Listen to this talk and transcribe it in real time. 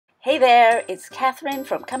Hey there, it's Catherine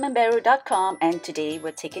from commonbarrow.com, and today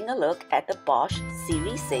we're taking a look at the Bosch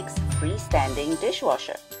Series 6 Freestanding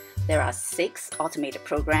Dishwasher. There are 6 automated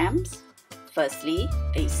programs. Firstly,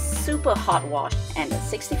 a super hot wash and a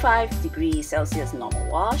 65 degrees Celsius normal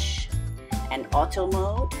wash, an auto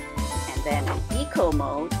mode, and then an eco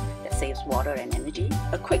mode that saves water and energy,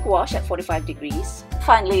 a quick wash at 45 degrees.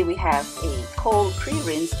 Finally, we have a cold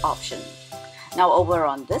pre-rinse option. Now over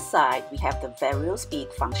on this side, we have the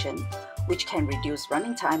VarioSpeed function, which can reduce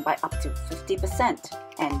running time by up to 50%.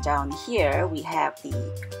 And down here, we have the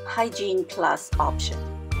Hygiene Plus option.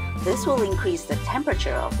 This will increase the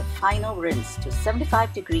temperature of the final rinse to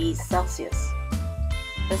 75 degrees Celsius.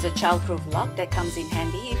 There's a childproof lock that comes in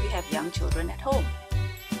handy if you have young children at home.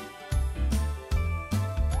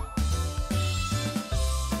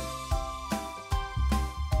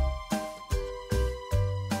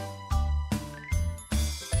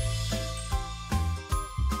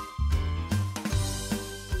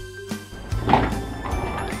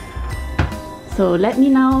 So let me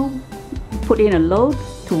now put in a load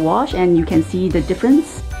to wash, and you can see the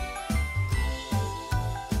difference.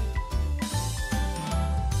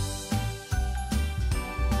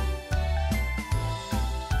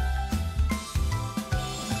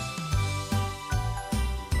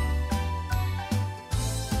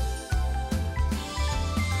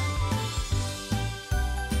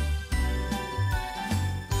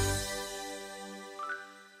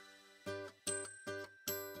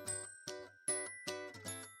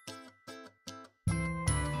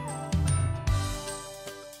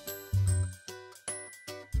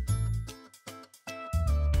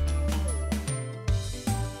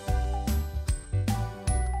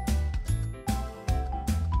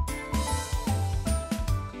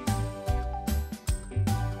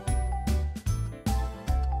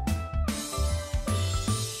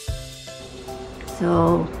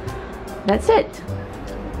 So that's it.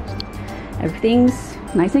 Everything's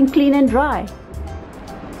nice and clean and dry.